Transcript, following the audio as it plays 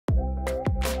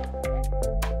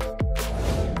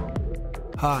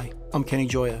Hi, I'm Kenny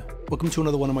Joya. Welcome to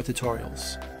another one of my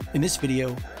tutorials. In this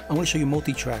video, I want to show you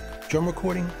multi-track drum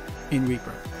recording in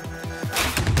Reaper.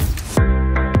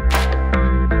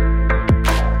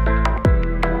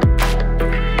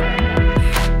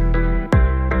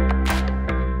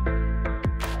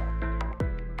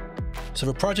 So I have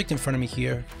a project in front of me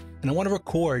here, and I want to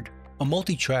record a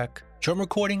multi-track drum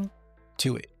recording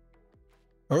to it.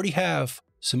 I already have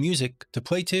some music to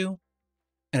play to,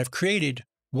 and I've created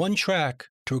one track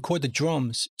to record the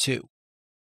drums to.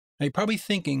 Now you're probably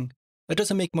thinking, that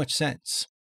doesn't make much sense.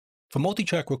 For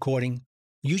multi-track recording,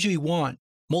 you usually want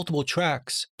multiple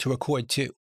tracks to record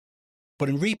to. But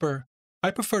in Reaper,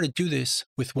 I prefer to do this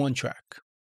with one track,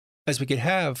 as we could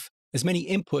have as many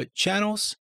input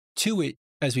channels to it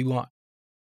as we want,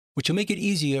 which will make it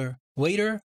easier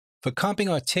later for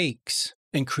comping our takes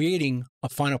and creating a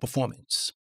final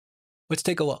performance. Let's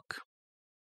take a look.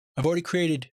 I've already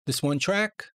created this one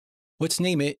track. Let's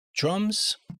name it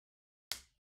Drums.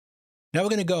 Now we're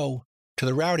going to go to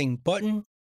the routing button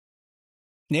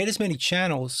and add as many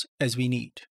channels as we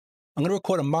need. I'm going to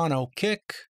record a mono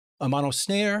kick, a mono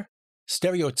snare,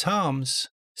 stereo toms,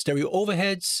 stereo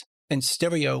overheads, and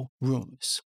stereo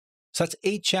rooms. So that's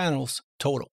 8 channels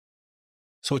total.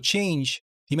 So we'll change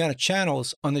the amount of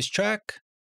channels on this track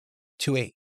to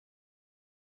 8.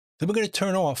 Then we're going to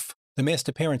turn off the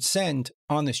master parent send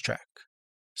on this track.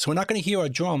 So we're not going to hear our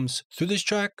drums through this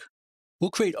track.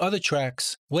 We'll create other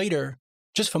tracks later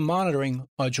just for monitoring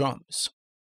our drums.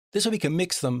 This way we can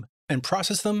mix them and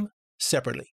process them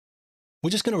separately. We're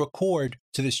just going to record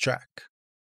to this track.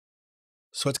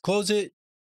 So let's close it.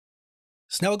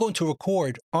 So now we're going to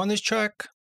record on this track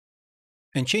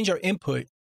and change our input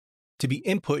to be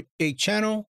input 8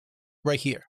 channel right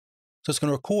here. So it's going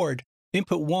to record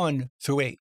input 1 through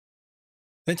 8.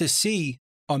 Then to see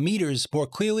our meters more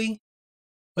clearly,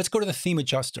 let's go to the theme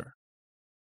adjuster.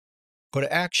 Go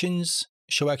to Actions,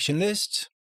 Show Action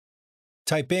List,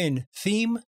 type in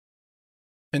Theme,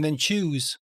 and then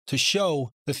choose to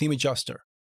show the theme adjuster,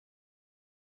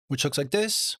 which looks like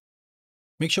this.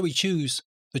 Make sure we choose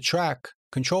the track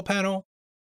control panel,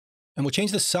 and we'll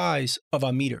change the size of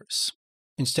our meters.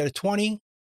 Instead of 20,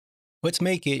 let's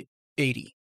make it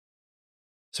 80.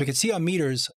 So we can see our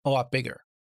meters a lot bigger.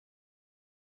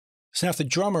 So now if the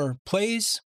drummer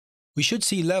plays, we should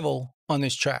see level on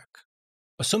this track,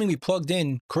 assuming we plugged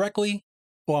in correctly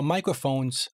or our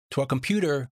microphones to our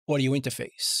computer audio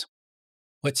interface.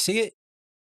 Let's see it.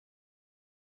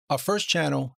 Our first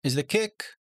channel is the kick,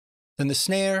 then the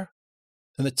snare,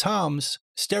 then the toms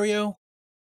stereo,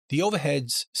 the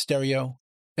overheads stereo,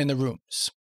 and the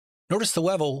rooms. Notice the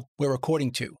level we're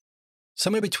recording to,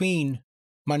 somewhere between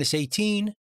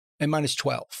 -18 and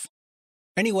 -12.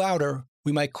 Any louder,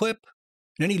 we might clip,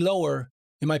 and any lower,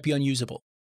 it might be unusable.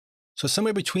 So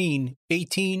somewhere between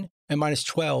 18 and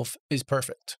 -12 is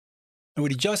perfect. And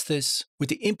we'd adjust this with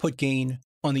the input gain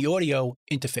on the audio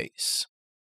interface.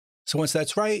 So once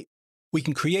that's right, we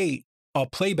can create our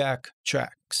playback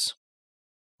tracks.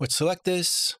 Let's select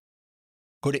this,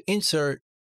 go to Insert,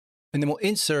 and then we'll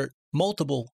insert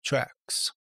multiple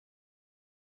tracks.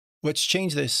 Let's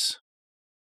change this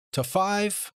to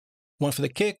 5, 1 for the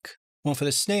kick, 1 for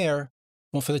the snare,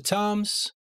 1 for the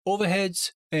toms,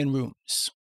 overheads, and rooms.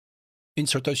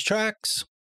 Insert those tracks,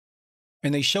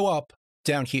 and they show up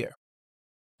down here.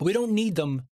 But we don't need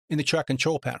them in the track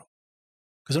control panel,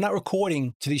 because we're not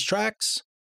recording to these tracks,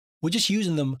 we're just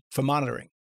using them for monitoring.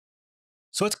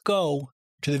 So let's go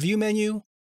to the View menu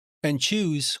and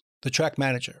choose the Track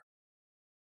Manager.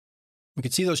 We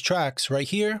can see those tracks right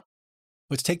here.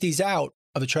 Let's take these out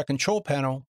of the track control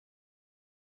panel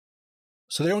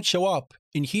so they don't show up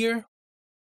in here,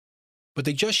 but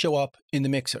they just show up in the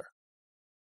mixer.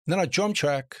 And then our drum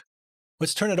track,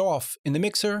 let's turn it off in the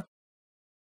mixer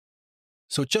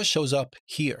so it just shows up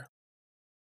here.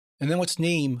 And then let's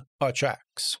name our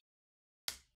tracks.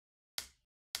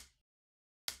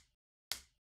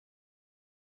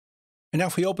 And now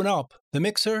if we open up the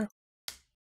mixer,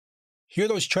 here are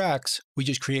those tracks we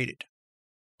just created.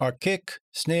 Our kick,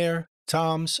 snare,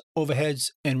 toms,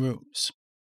 overheads, and rooms.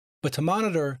 But to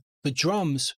monitor the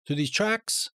drums through these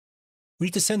tracks, we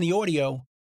need to send the audio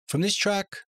from this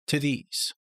track to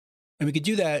these. And we could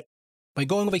do that by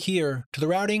going over here to the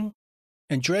routing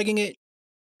and dragging it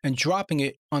and dropping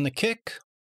it on the kick.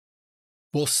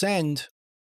 We'll send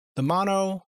the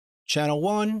mono channel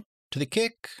 1 to the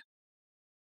kick.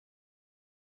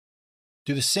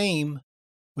 Do the same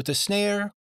with the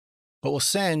snare, but we'll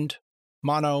send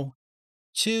mono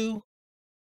 2,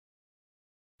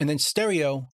 and then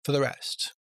stereo for the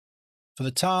rest. For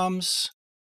the toms,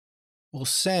 we'll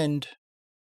send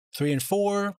 3 and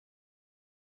 4,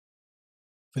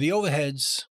 For the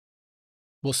overheads,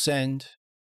 we'll send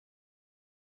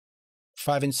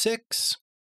 5 and 6.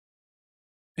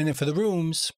 And then for the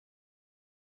rooms,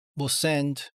 we'll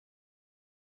send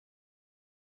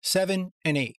 7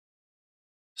 and 8.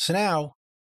 So now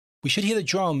we should hear the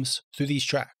drums through these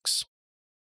tracks.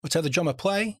 Let's have the drummer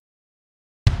play.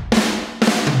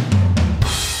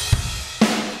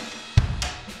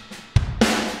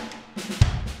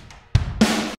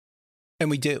 And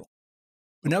we do.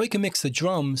 But now we can mix the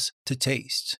drums to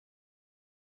taste.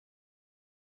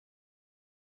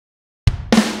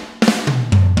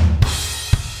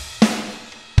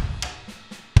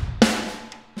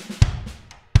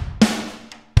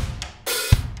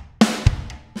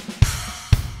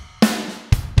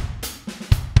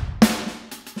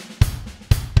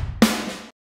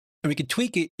 And we can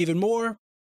tweak it even more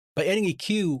by adding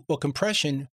EQ or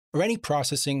compression or any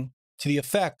processing to the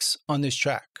effects on this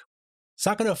track. It's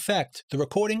not going to affect the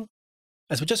recording,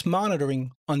 as we're just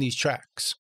monitoring on these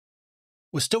tracks.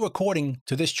 We're still recording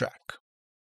to this track.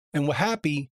 And we're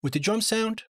happy with the drum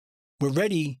sound. We're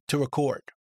ready to record.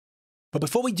 But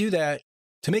before we do that,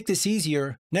 to make this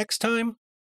easier, next time,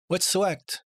 let's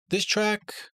select this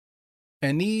track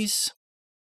and these.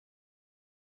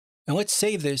 And let's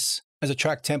save this as a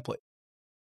track template.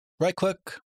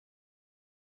 Right-click,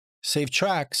 save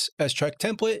tracks as track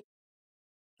template,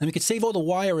 and we can save all the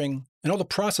wiring and all the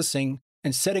processing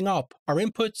and setting up our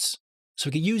inputs so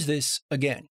we can use this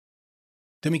again.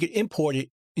 Then we can import it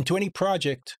into any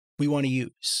project we want to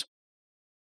use.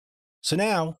 So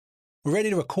now we're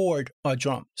ready to record our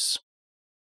drums.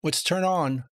 Let's turn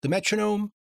on the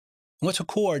metronome and let's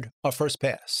record our first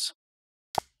pass.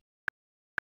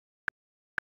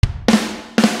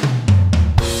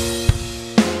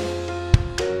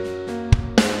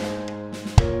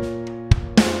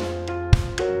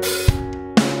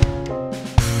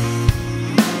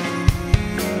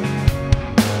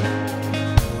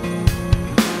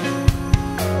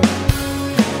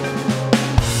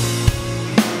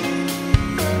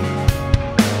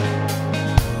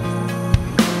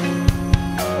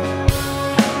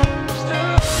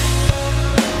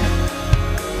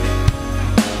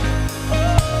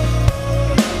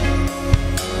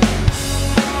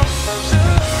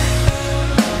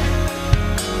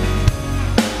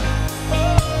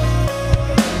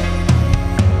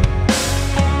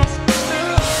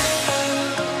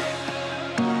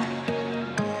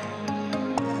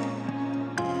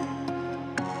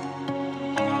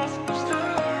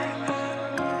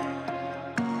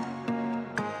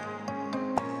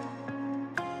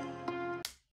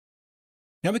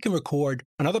 Now we can record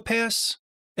another pass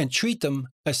and treat them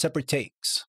as separate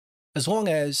takes, as long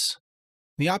as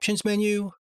the options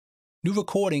menu, new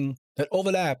recording that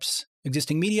overlaps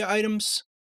existing media items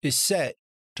is set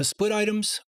to split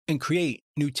items and create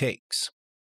new takes,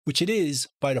 which it is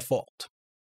by default.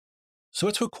 So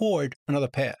let's record another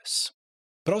pass,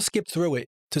 but I'll skip through it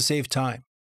to save time.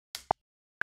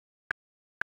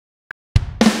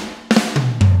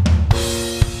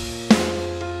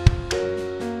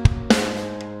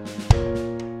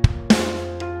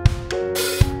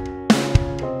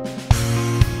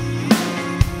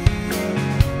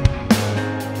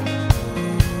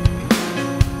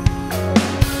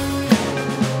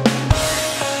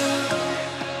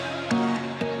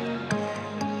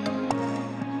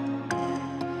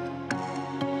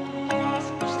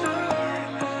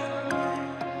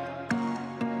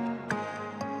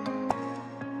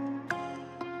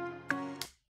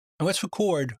 And let's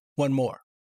record one more.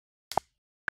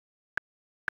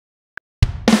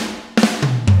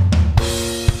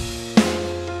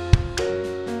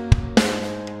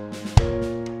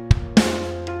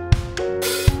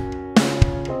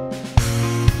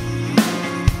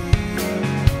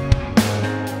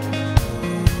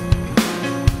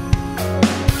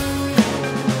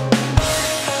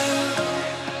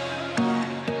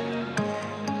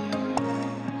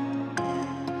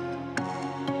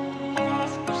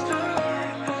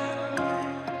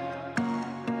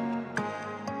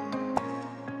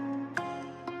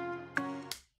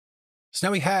 So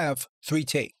now we have 3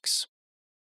 takes,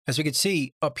 as we can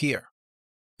see up here.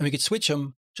 And we can switch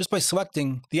them just by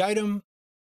selecting the item,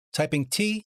 typing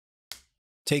T,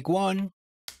 take 1,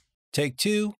 take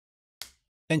 2,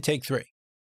 and take 3.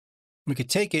 We could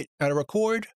take it out of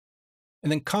record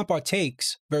and then comp our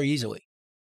takes very easily,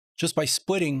 just by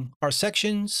splitting our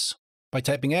sections, by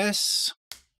typing S,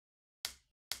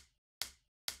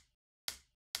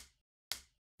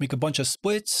 make a bunch of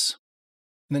splits,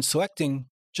 and then selecting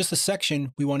just the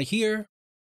section we want to hear,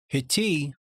 hit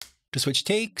T to switch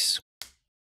takes,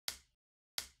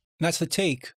 and that's the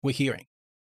take we're hearing.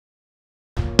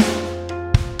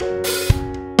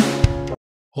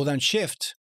 Hold down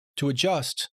Shift to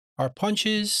adjust our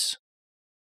punches.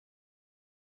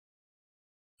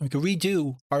 We can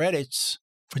redo our edits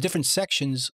for different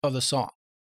sections of the song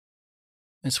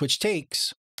and switch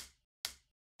takes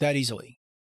that easily.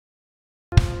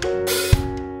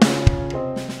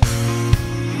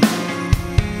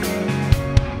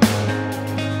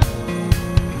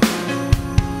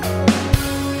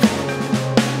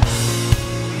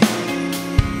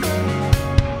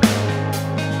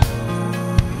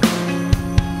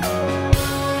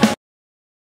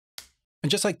 And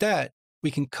just like that,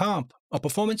 we can comp our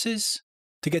performances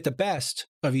to get the best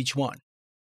of each one.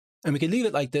 And we can leave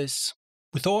it like this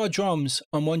with all our drums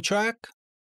on one track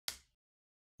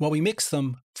while we mix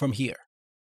them from here.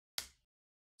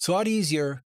 It's a lot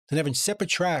easier than having separate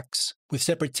tracks with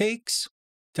separate takes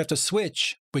to have to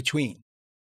switch between.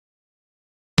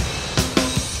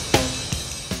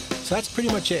 So that's pretty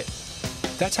much it.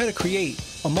 That's how to create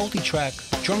a multi-track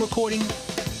drum recording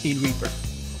in Reaper.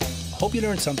 Hope you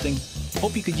learned something.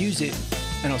 Hope you could use it,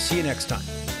 and I'll see you next time.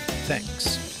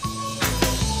 Thanks.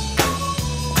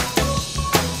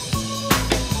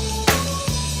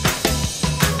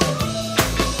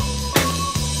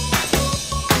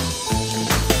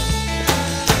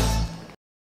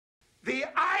 The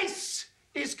ice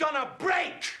is gonna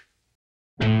break!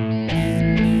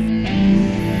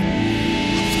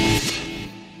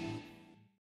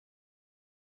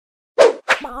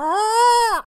 Bye.